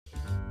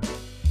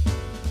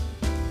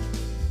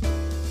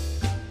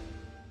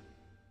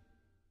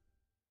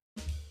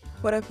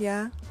What up,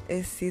 y'all?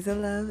 It's Caesar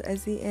Love,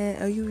 S-E-N,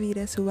 L-U-V,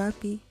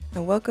 Suwapi,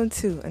 and welcome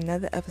to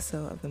another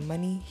episode of the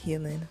Money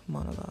Healing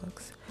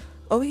Monologues.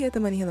 Over here at the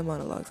Money Healing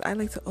Monologues, I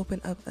like to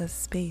open up a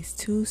space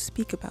to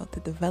speak about the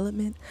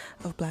development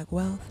of Black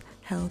wealth,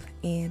 health,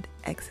 and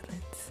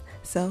excellence.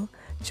 So,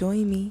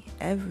 join me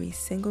every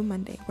single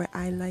Monday where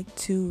I like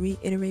to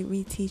reiterate,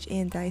 reteach,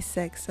 and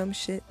dissect some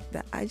shit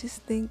that I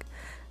just think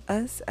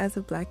us as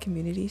a Black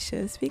community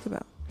should speak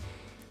about.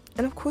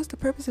 And of course, the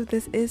purpose of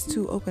this is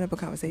to open up a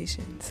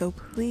conversation. So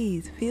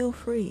please feel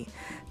free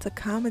to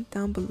comment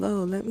down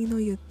below. Let me know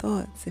your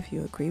thoughts. If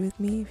you agree with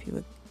me, if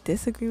you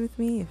disagree with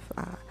me, if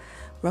I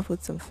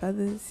ruffled some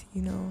feathers,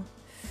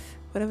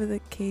 whatever the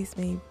case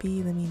may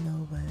be, let me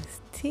know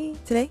what's tea.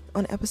 Today,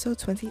 on episode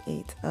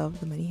 28 of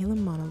the Money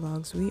Healing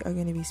Monologues, we are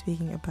going to be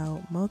speaking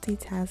about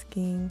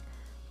multitasking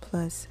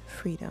plus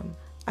freedom.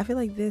 I feel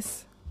like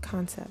this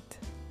concept,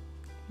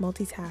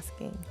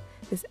 multitasking,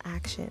 this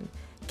action,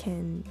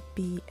 can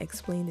be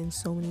explained in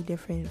so many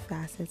different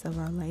facets of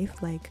our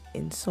life. Like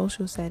in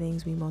social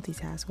settings, we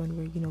multitask when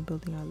we're,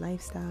 building our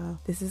lifestyle.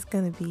 This is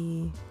going to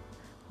be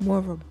more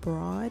of a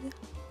broad,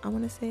 I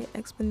want to say,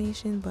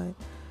 explanation, but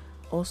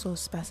also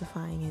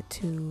specifying it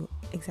to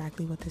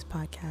exactly what this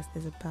podcast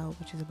is about,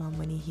 which is about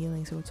money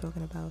healing. So we're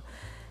talking about,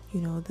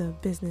 the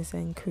business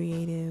and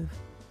creative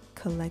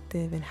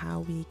collective and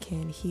how we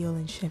can heal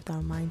and shift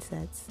our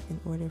mindsets in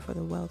order for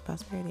the wealth,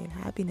 prosperity, and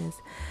happiness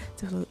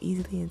to flow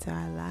easily into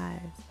our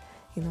lives.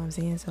 You know what I'm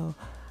saying? So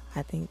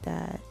I think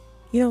that,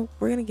 we're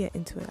going to get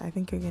into it. I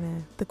think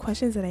the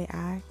questions that I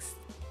asked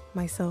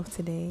myself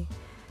today,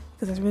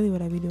 because that's really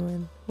what I be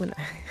doing when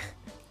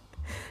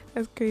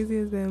as crazy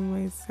as that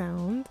might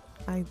sound,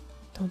 I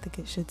don't think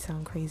it should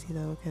sound crazy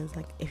though, because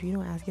if you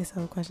don't ask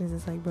yourself questions,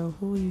 it's like, bro,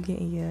 who are you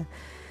getting your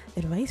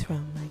advice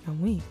from?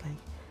 I'm weak.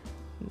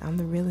 I'm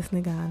the realest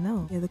nigga I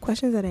know. Yeah, the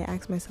questions that I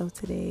asked myself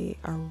today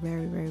are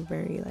very, very,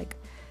 very, like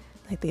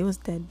they was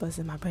dead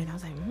buzzing my brain. I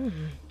was like,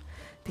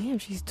 damn,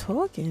 she's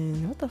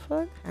talking. What the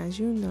fuck? As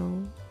you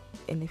know,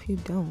 and if you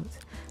don't,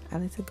 I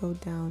like to go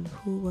down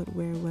who, what,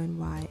 where, when,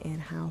 why,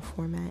 and how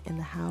format. And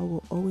the how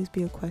will always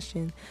be a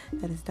question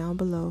that is down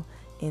below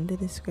in the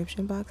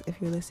description box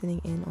if you're listening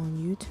in on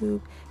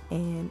YouTube,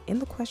 and in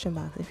the question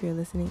box if you're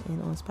listening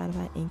in on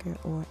Spotify, Anchor,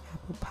 or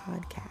Apple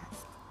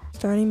Podcasts.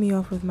 Starting me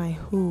off with my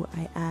who,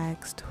 I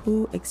asked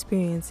who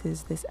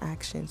experiences this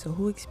action. So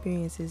who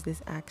experiences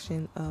this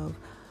action of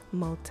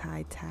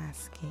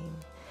multitasking?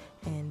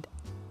 And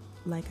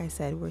like I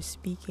said, we're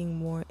speaking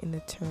more in the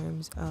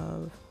terms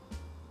of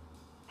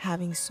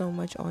having so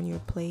much on your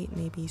plate,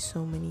 maybe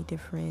so many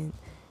different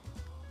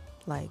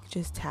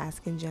just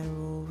tasks in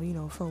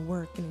general, for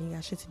work, and you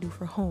got shit to do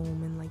for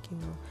home, and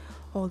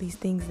all these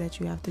things that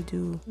you have to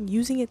do,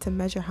 using it to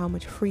measure how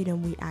much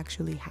freedom we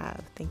actually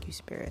have. Thank you,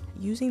 Spirit.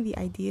 Using the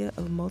idea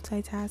of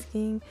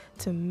multitasking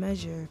to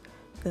measure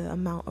the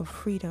amount of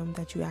freedom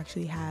that you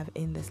actually have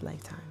in this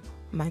lifetime.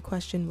 My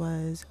question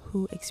was,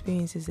 who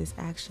experiences this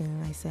action?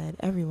 And I said,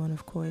 everyone,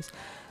 of course.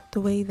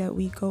 The way that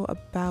we go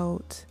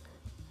about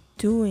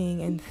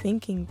doing and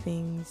thinking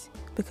things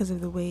because of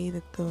the way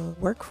that the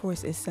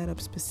workforce is set up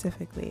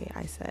specifically,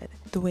 I said.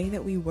 The way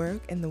that we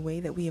work and the way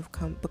that we have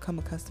become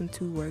accustomed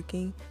to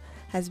working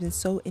has been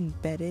so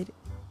embedded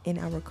in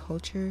our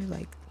culture,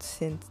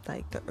 since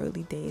the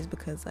early days,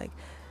 because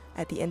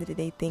at the end of the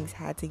day, things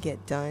had to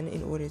get done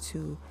in order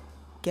to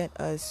get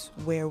us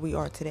where we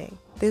are today.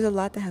 There's a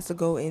lot that has to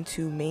go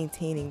into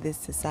maintaining this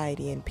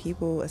society, and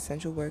people,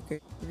 essential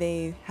workers,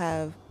 they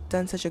have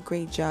done such a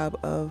great job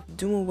of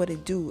doing what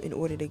it do in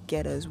order to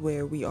get us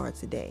where we are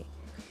today.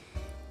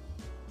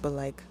 But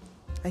like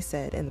I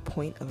said, and the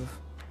point of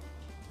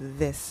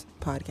this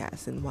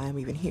podcast and why I'm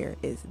even here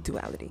is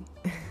duality.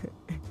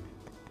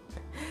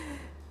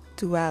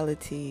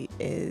 Duality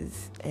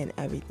is in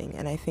everything,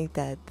 and I think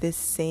that this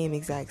same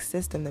exact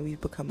system that we've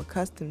become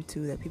accustomed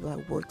to, that people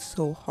have worked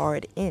so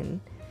hard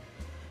in,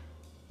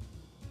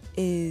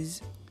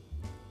 is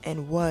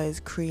and was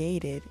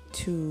created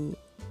to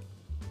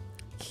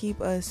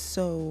keep us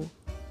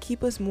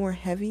more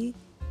heavy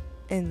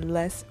and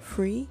less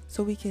free,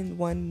 so we can,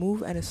 one,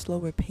 move at a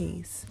slower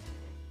pace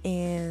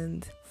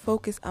and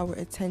focus our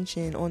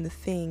attention on the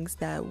things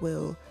that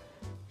will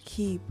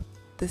keep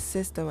the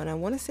system, and I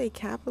want to say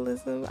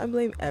capitalism. I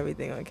blame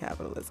everything on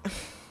capitalism.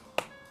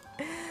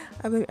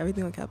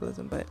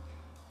 But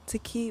to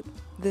keep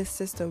this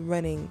system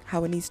running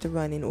how it needs to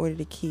run in order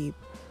to keep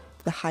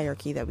the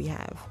hierarchy that we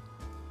have.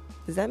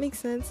 Does that make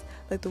sense?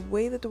 The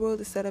way that the world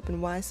is set up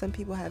and why some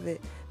people have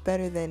it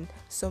better than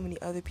so many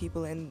other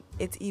people, and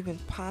it's even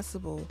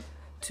possible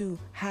to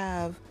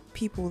have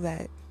people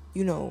that,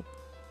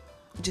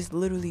 just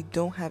literally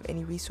don't have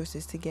any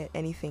resources to get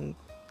anything,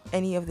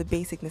 any of the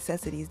basic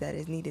necessities that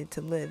is needed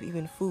to live,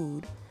 even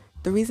food.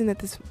 The reason that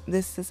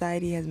this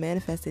society has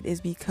manifested is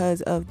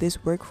because of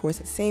this workforce.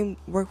 The same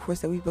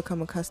workforce that we've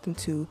become accustomed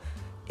to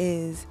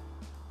is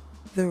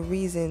the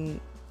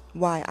reason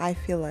why I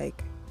feel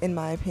like, in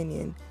my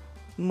opinion,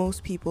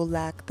 most people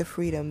lack the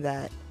freedom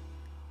that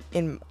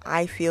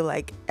I feel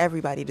like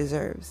everybody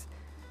deserves.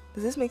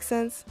 Does this make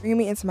sense? Bringing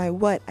me into my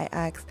what, I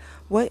asked,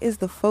 what is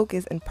the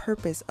focus and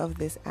purpose of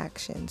this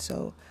action?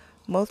 So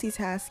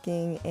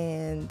multitasking,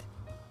 and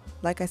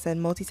like I said,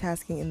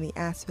 multitasking in the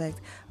aspect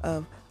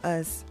of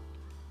us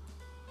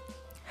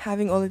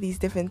having all of these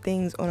different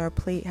things on our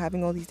plate,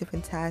 having all these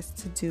different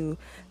tasks to do,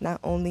 not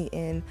only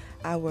in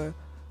our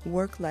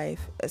work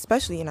life,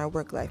 especially in our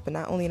work life, but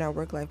not only in our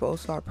work life, but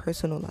also our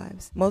personal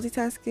lives.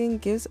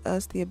 Multitasking gives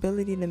us the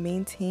ability to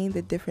maintain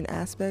the different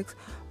aspects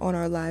on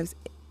our lives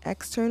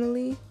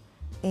externally,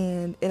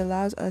 and it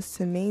allows us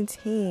to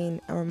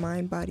maintain our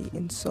mind, body,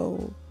 and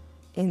soul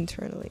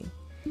internally.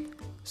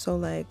 So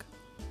like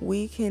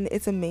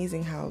it's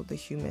amazing how the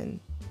human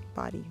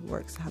body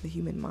works, how the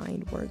human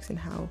mind works, and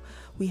how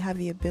we have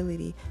the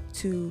ability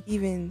to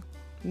even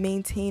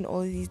maintain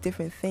all of these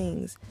different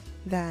things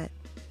that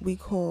we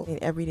call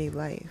in everyday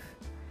life.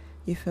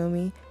 You feel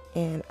me?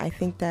 And I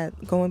think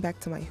that going back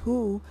to my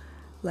who,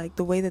 like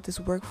the way that this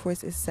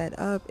workforce is set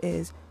up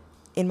is,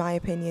 in my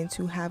opinion,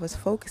 to have us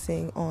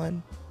focusing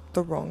on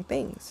the wrong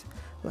things.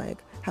 Like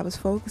have us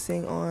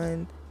focusing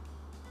on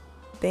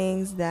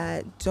things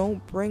that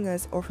don't bring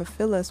us or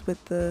fulfill us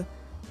with the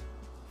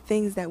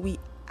things that we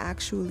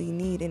actually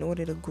need in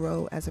order to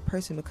grow as a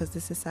person, because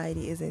this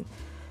society isn't,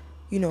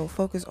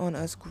 focused on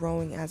us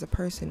growing as a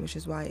person, which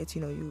is why it's,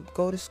 you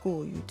go to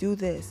school, you do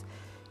this,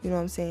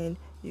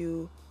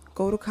 you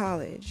go to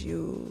college,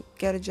 you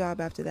get a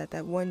job after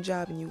that one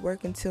job, and you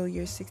work until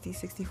you're 60,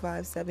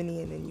 65,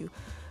 70, and then you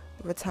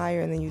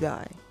retire and then you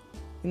die.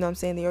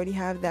 They already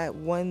have that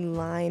one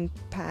line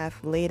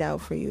path laid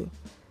out for you.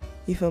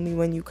 You feel me?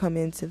 When you come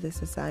into this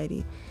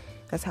society,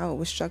 that's how it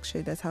was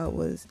structured, that's how it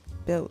was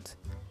built,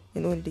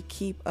 in order to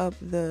keep up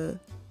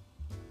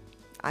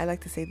I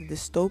like to say, the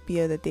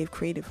dystopia that they've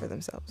created for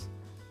themselves.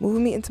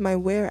 Moving me into my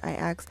where, I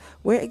asked,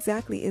 where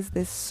exactly is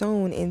this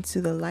sewn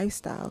into the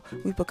lifestyle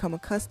we've become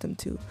accustomed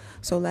to?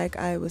 So like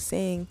I was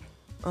saying,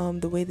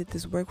 the way that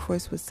this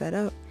workforce was set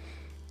up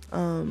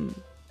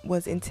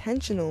was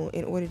intentional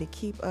in order to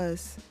keep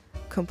us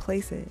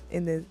complacent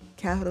in the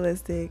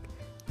capitalistic,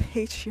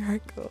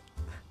 patriarchal,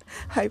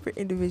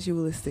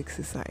 hyper-individualistic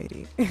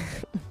society.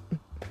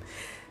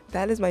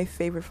 That is my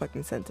favorite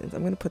fucking sentence.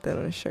 I'm gonna put that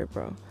on a shirt,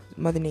 bro.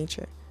 Mother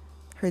Nature.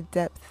 Her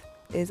depth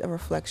is a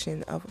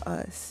reflection of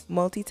us.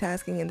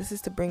 Multitasking, and this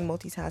is to bring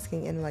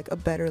multitasking in like a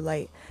better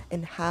light,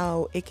 and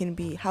how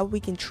we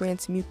can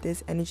transmute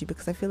this energy,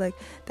 because I feel like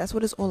that's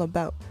what it's all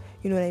about.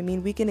 You know what I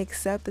mean? We can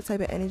accept the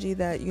type of energy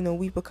that,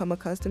 we've become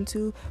accustomed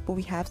to, but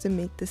we have to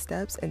make the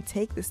steps and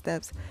take the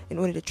steps in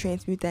order to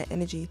transmute that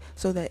energy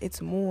so that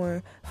it's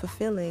more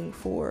fulfilling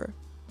for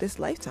this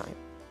lifetime.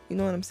 You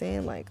know what I'm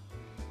saying? Like,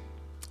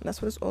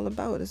 that's what it's all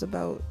about. It's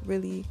about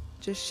really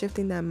just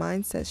shifting that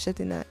mindset,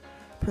 shifting that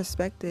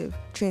perspective,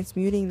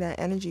 transmuting that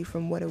energy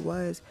from what it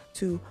was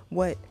to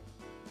what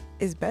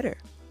is better.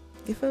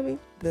 You feel me?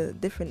 The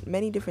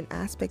many different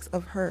aspects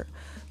of her.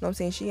 You know what I'm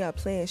saying? She got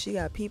plants, she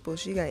got people,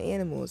 she got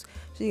animals,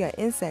 she got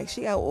insects,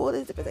 she got all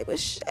this different type of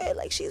shit.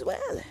 Like, she's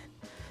wildin'.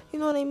 You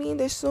know what I mean?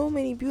 There's so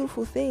many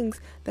beautiful things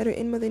that are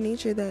in Mother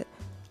Nature that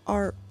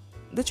are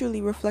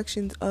literally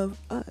reflections of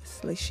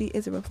us. Like, she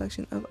is a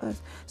reflection of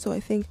us. So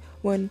I think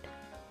when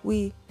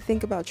we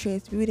think about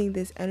transmuting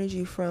this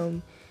energy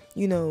from,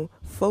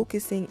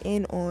 focusing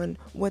in on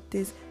what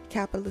this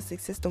capitalistic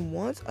system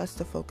wants us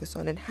to focus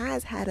on, and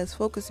has had us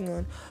focusing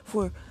on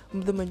for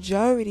the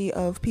majority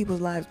of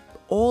people's lives,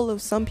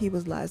 some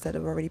people's lives that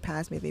have already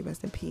passed, may they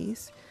rest in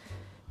peace.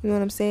 You know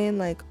what I'm saying?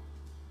 Like,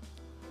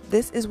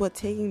 this is what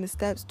taking the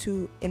steps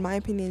to, in my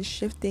opinion,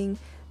 shifting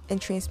and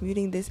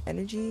transmuting this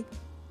energy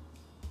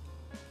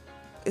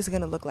is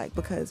going to look like,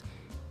 because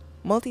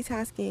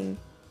multitasking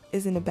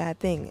isn't a bad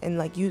thing. And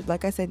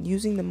like I said,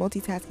 using the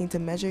multitasking to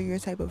measure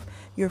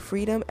your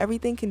freedom,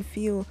 everything can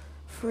feel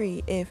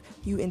free if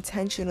you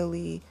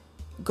intentionally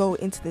go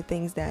into the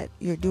things that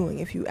you're doing.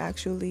 If you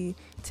actually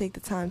take the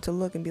time to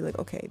look and be like,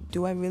 okay,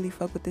 do I really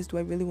fuck with this? Do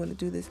I really want to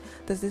do this?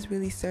 Does this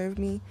really serve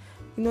me?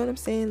 You know what I'm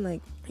saying?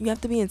 Like, you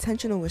have to be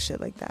intentional with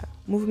shit like that.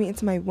 Moving me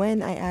into my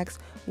when, I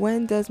asked,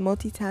 when does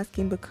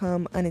multitasking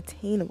become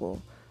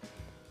unattainable?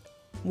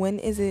 When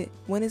is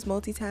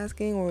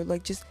multitasking, or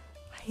like just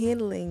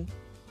handling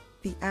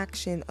the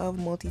action of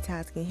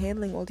multitasking,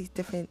 handling all these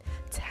different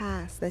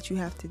tasks that you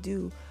have to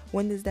do,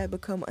 when does that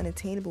become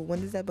unattainable? When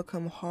does that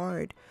become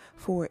hard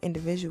for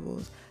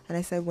individuals? And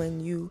I said,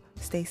 when you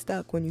stay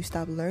stuck, when you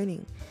stop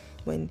learning,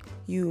 when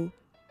you're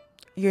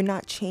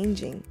not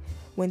changing.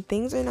 When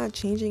things are not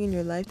changing in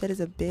your life, that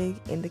is a big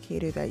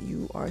indicator that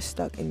you are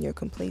stuck and you're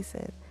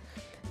complacent.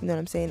 You know what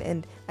I'm saying?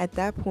 And at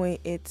that point,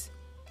 it's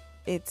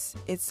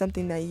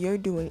something that you're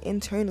doing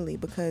internally,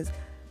 because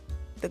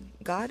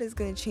God is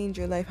going to change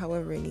your life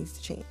however it needs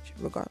to change,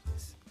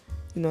 regardless.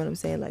 You know what I'm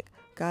saying? Like,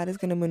 God is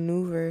going to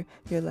maneuver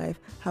your life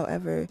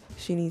however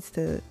she needs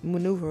to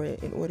maneuver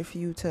it, in order for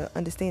you to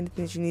understand the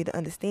things you need to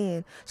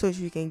understand, so that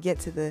you can get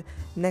to the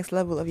next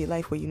level of your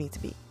life where you need to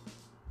be.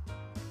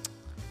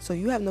 So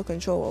you have no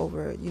control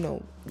over,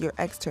 your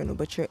external,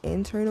 but your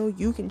internal,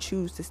 you can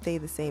choose to stay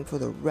the same for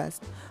the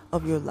rest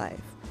of your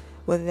life,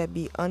 whether that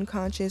be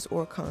unconscious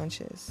or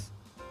conscious.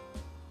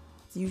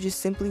 you just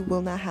simply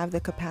will not have the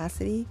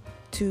capacity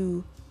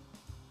to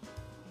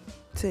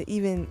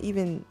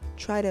even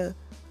try to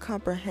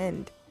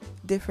comprehend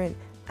different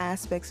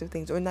aspects of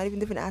things, or not even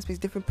different aspects,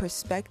 different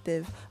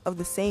perspective of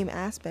the same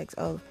aspects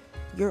of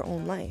your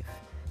own life.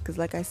 Because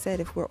like I said,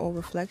 if we're all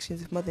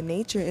reflections, if Mother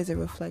Nature is a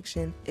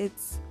reflection,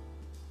 it's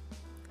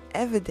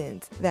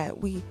evident that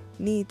we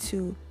need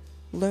to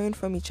learn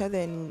from each other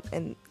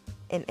and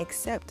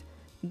accept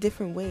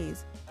different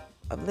ways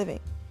of living.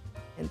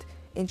 And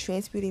in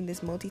transmuting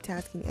this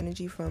multitasking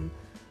energy from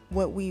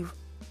what we've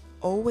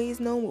always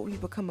known, what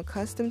we've become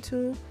accustomed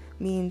to,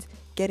 means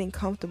getting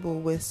comfortable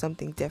with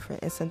something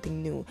different and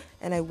something new.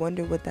 And I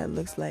wonder what that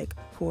looks like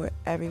for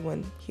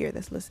everyone here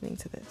that's listening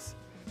to this.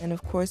 And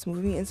of course,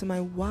 moving into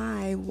my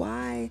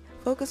why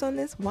focus on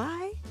this.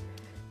 Why?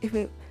 If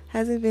it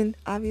hasn't been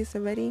obvious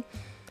already,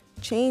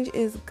 change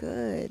is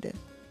good.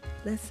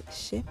 Let's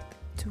shift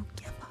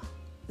together.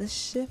 Let's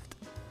shift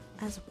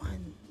as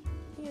one.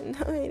 You know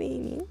what I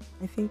mean?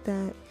 I think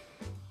that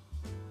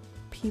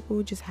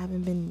people just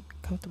haven't been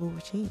comfortable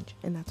with change,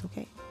 and that's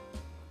okay.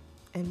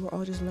 And we're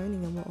all just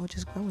learning, and we're all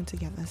just growing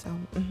together. So,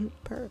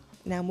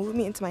 Now, moving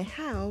me into my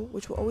how,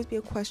 which will always be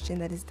a question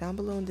that is down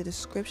below in the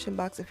description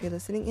box if you're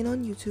listening in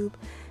on YouTube,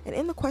 and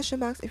in the question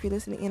box if you're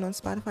listening in on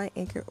Spotify,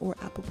 Anchor, or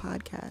Apple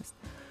Podcasts.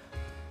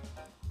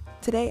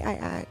 Today, I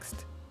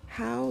asked,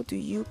 how do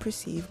you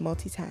perceive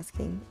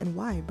multitasking, and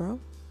why, bro?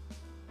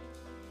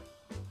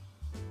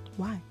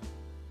 Why?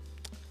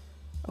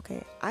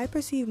 Okay, I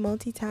perceive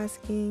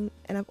multitasking,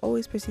 and I've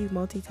always perceived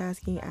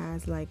multitasking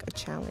as like a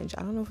challenge.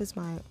 I don't know if it's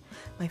my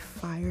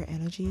fire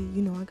energy.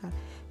 You know,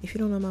 if you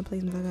don't know my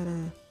placements, I got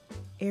a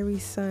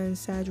Aries sun,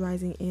 Sag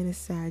rising, and a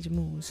Sag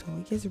moon. So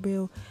it gets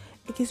real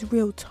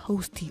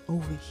toasty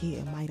over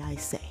here, might I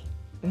say.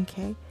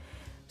 Okay?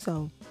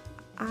 So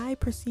I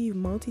perceive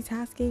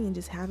multitasking and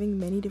just having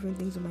many different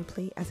things on my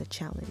plate as a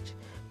challenge.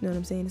 You know what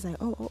I'm saying? It's like,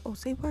 oh,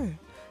 say word.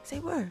 Say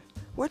word.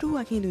 Where do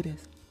I can't do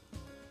this?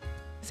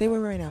 Say word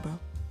right now, bro.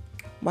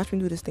 Watch me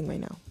do this thing right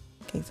now.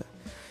 Okay, so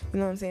you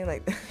know what I'm saying?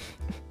 Like,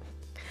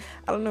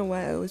 I don't know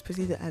why I always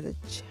perceived it as a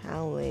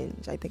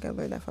challenge. I think I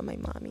learned that from my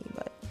mommy,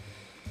 but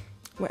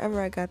wherever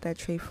I got that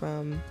trait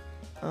from,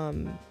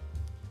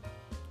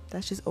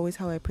 that's just always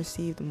how I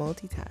perceived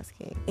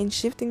multitasking. In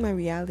shifting my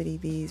reality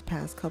these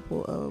past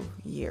couple of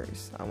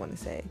years, I want to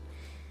say,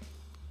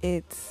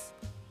 it's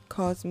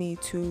caused me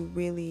to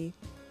really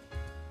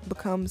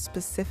become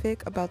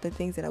specific about the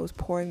things that I was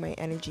pouring my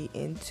energy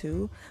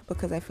into,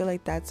 because I feel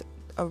like that's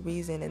a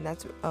reason, and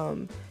that's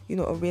a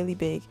really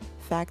big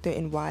factor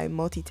in why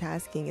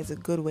multitasking is a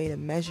good way to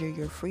measure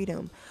your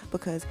freedom.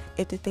 Because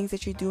if the things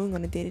that you're doing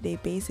on a day-to-day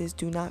basis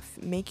do not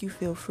make you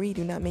feel free,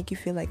 do not make you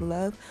feel like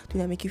love, do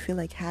not make you feel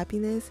like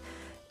happiness,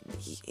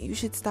 you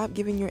should stop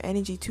giving your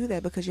energy to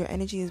that, because your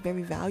energy is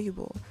very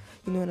valuable.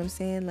 You know what I'm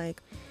saying?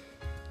 Like,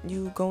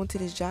 you go into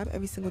this job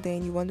every single day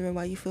and you're wondering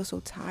why you feel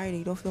so tired and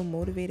you don't feel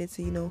motivated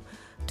to,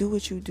 do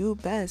what you do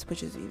best,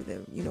 which is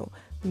either,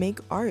 make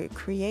art,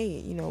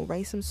 create,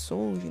 write some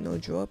songs,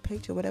 draw a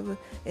picture, whatever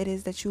it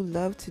is that you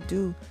love to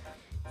do.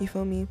 You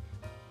feel me?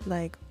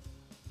 Like,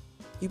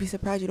 you'd be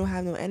surprised you don't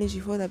have no energy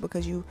for that,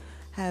 because you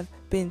have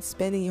been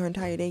spending your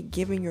entire day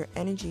giving your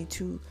energy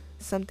to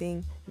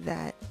something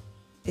that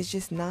is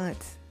just not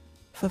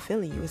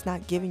fulfilling you. It's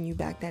not giving you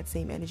back that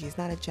same energy. It's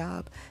not a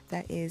job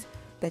that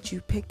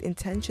you picked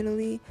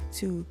intentionally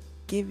to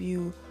give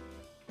you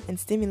and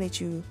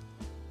stimulate you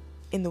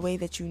in the way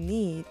that you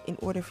need in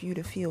order for you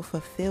to feel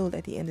fulfilled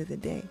at the end of the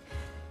day.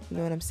 You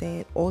know what I'm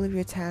saying? All of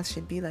your tasks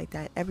should be like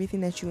that. Everything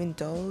that you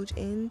indulge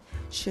in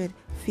should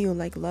feel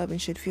like love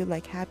and should feel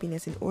like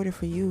happiness in order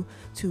for you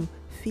to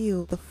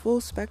feel the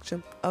full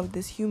spectrum of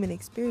this human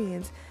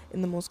experience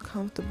in the most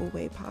comfortable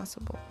way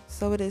possible.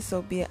 So it is,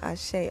 so be it,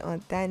 Ashe.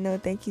 On that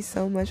note, thank you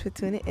so much for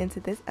tuning into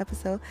this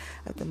episode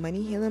of the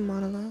Money Healing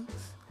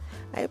Monologues.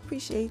 I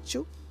appreciate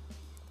you.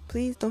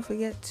 Please don't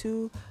forget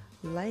to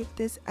like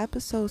this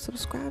episode,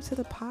 subscribe to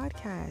the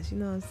podcast, you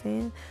know what I'm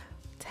saying?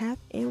 Tap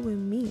in with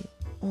me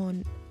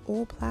on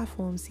all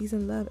platforms,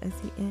 Season Love,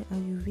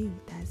 SENLUV.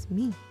 That's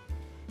me.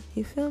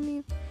 You feel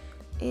me?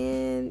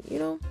 And,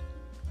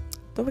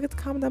 don't forget to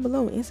comment down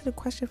below. Answer the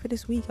question for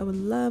this week. I would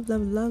love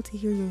to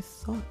hear your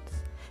thoughts.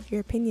 Your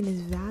opinion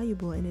is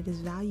valuable and it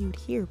is valued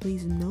here.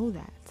 Please know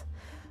that.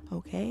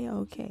 Okay.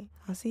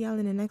 I'll see y'all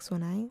in the next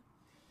one, alright?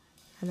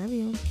 I love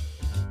you.